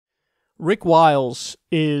Rick Wiles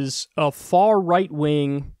is a far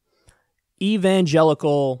right-wing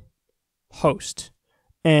evangelical host,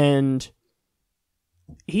 and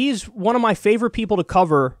he's one of my favorite people to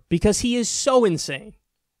cover because he is so insane.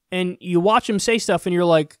 And you watch him say stuff and you're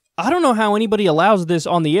like, I don't know how anybody allows this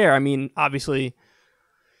on the air. I mean, obviously,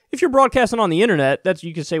 if you're broadcasting on the internet,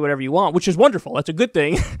 you can say whatever you want, which is wonderful. That's a good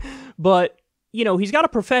thing. But, you know, he's got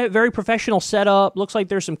a very professional setup. Looks like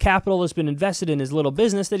there's some capital that's been invested in his little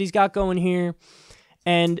business that he's got going here.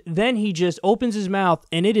 And then he just opens his mouth,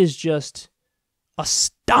 and it is just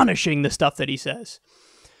astonishing, the stuff that he says.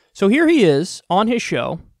 So here he is on his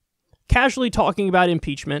show, casually talking about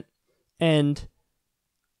impeachment, and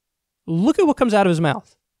look at what comes out of his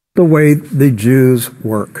mouth. The way the Jews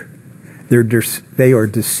work. They are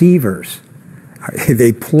deceivers.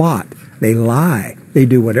 They plot. They lie. They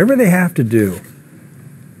do whatever they have to do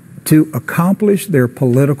to accomplish their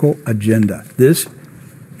political agenda. This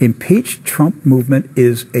impeach Trump movement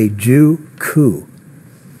is a Jew coup.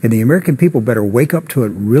 And the American people better wake up to it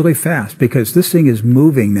really fast, because this thing is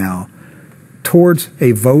moving now towards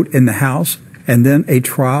a vote in the House and then a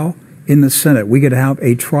trial in the Senate. We could have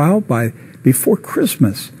a trial before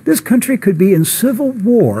Christmas. This country could be in civil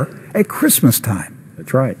war at Christmas time.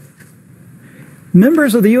 That's right.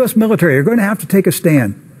 Members of the U.S. military are going to have to take a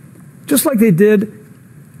stand, just like they did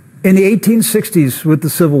in the 1860s with the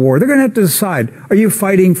Civil War. They're going to have to decide, are you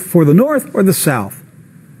fighting for the North or the South?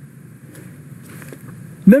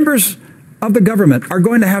 Members of the government are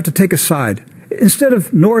going to have to take a side. Instead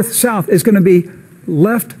of North, South, it's going to be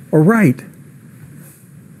left or right.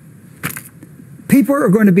 People are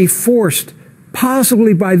going to be forced,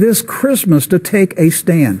 possibly by this Christmas, to take a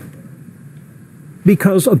stand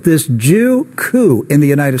because of this Jew coup in the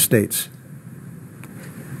United States.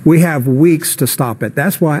 We have weeks to stop it.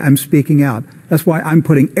 That's why I'm speaking out. That's why I'm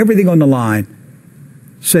putting everything on the line,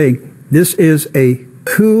 saying this is a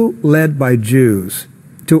coup led by Jews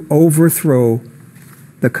to overthrow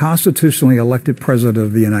the constitutionally elected president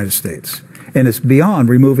of the United States. And it's beyond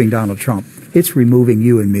removing Donald Trump. It's removing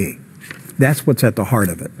you and me. That's what's at the heart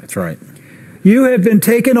of it. That's right. You have been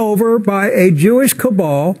taken over by a Jewish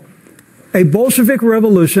cabal, a Bolshevik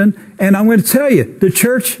revolution, and I'm going to tell you, the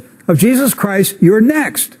Church of Jesus Christ, you're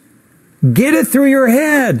next. Get it through your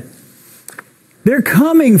head. They're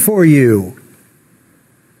coming for you.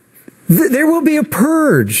 There will be a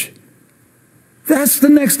purge. That's the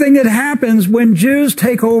next thing that happens when Jews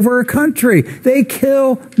take over a country. They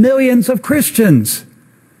kill millions of Christians.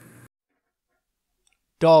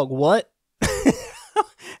 Dog, what?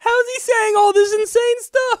 How is he saying all this insane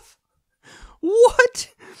stuff?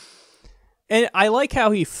 What? And I like how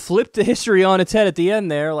he flipped the history on its head at the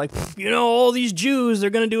end there. Like, you know, all these Jews, they're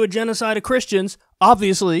going to do a genocide of Christians.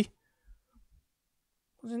 Obviously.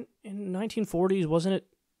 Wasn't in the 1940s, wasn't it?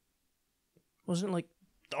 Wasn't like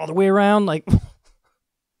all the way around? Like,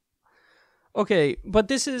 okay, but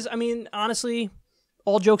this is, I mean, honestly,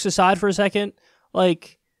 all jokes aside for a second,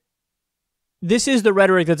 like, this is the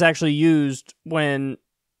rhetoric that's actually used when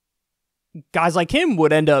guys like him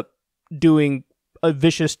would end up doing a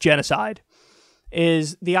vicious genocide.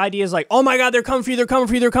 Is the idea is like, oh my God, they're coming for you, they're coming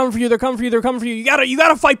for you, they're coming for you, they're coming for you, they're coming for you. You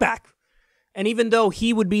gotta fight back. And even though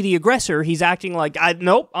he would be the aggressor, he's acting like,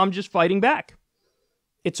 nope, I'm just fighting back.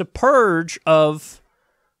 It's a purge of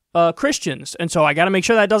Christians, and so I got to make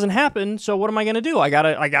sure that doesn't happen. So what am I gonna do? I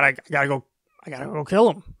gotta go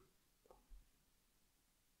kill him.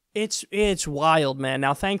 It's wild, man.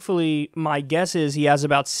 Now, thankfully, my guess is he has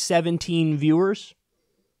about 17 viewers.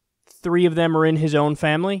 3 of them are in his own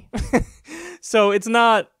family. So it's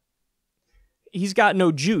not, he's got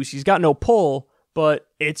no juice, he's got no pull, but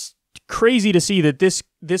it's crazy to see that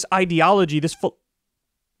this ideology, this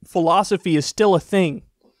philosophy is still a thing.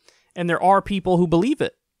 And there are people who believe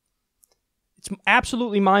it. It's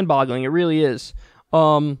absolutely mind-boggling. It really is.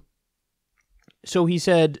 So he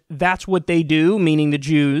said, that's what they do, meaning the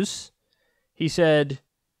Jews. He said,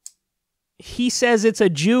 he says it's a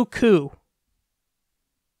Jew coup.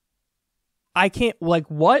 I can't, like,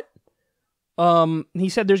 what? He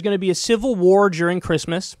said there's going to be a civil war during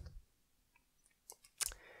Christmas.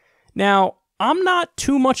 Now, I'm not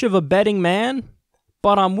too much of a betting man,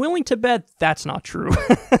 but I'm willing to bet that's not true.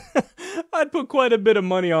 I'd put quite a bit of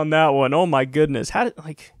money on that one. Oh my goodness.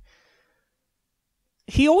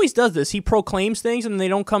 He always does this. He proclaims things and they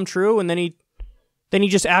don't come true, and then he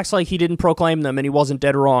just acts like he didn't proclaim them and he wasn't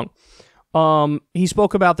dead wrong. He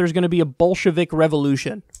spoke about there's going to be a Bolshevik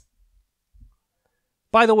revolution.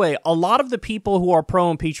 By the way, a lot of the people who are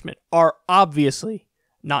pro-impeachment are obviously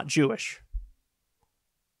not Jewish.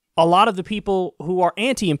 A lot of the people who are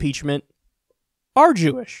anti-impeachment are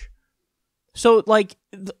Jewish. So, like,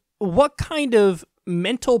 what kind of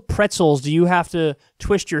mental pretzels do you have to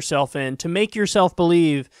twist yourself in to make yourself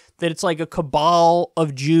believe that it's like a cabal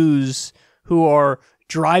of Jews who are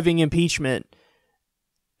driving impeachment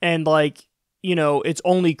and like, you know, it's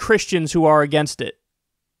only Christians who are against it?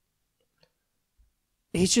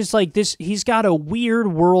 He's just like this. He's got a weird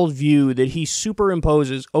worldview that he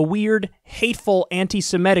superimposes, a weird, hateful,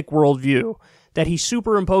 anti-Semitic worldview that he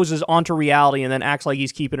superimposes onto reality and then acts like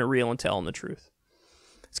he's keeping it real and telling the truth.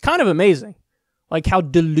 It's kind of amazing, like how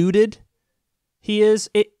deluded he is.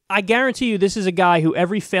 I guarantee you this is a guy who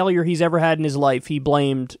every failure he's ever had in his life, he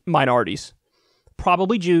blamed minorities.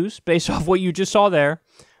 Probably Jews, based off what you just saw there,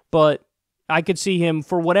 but I could see him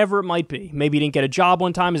for whatever it might be. Maybe he didn't get a job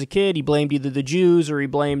one time as a kid. He blamed either the Jews or he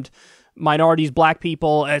blamed minorities, black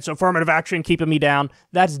people. It's affirmative action keeping me down.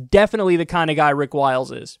 That's definitely the kind of guy Rick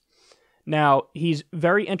Wiles is. Now, he's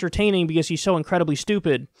very entertaining because he's so incredibly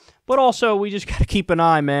stupid, but also we just got to keep an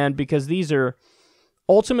eye, man, because these are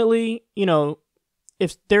ultimately, you know,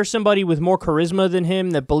 if there's somebody with more charisma than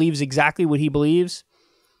him that believes exactly what he believes,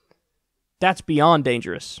 that's beyond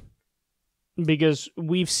dangerous. Because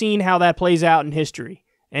we've seen how that plays out in history,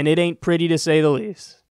 and it ain't pretty to say the least.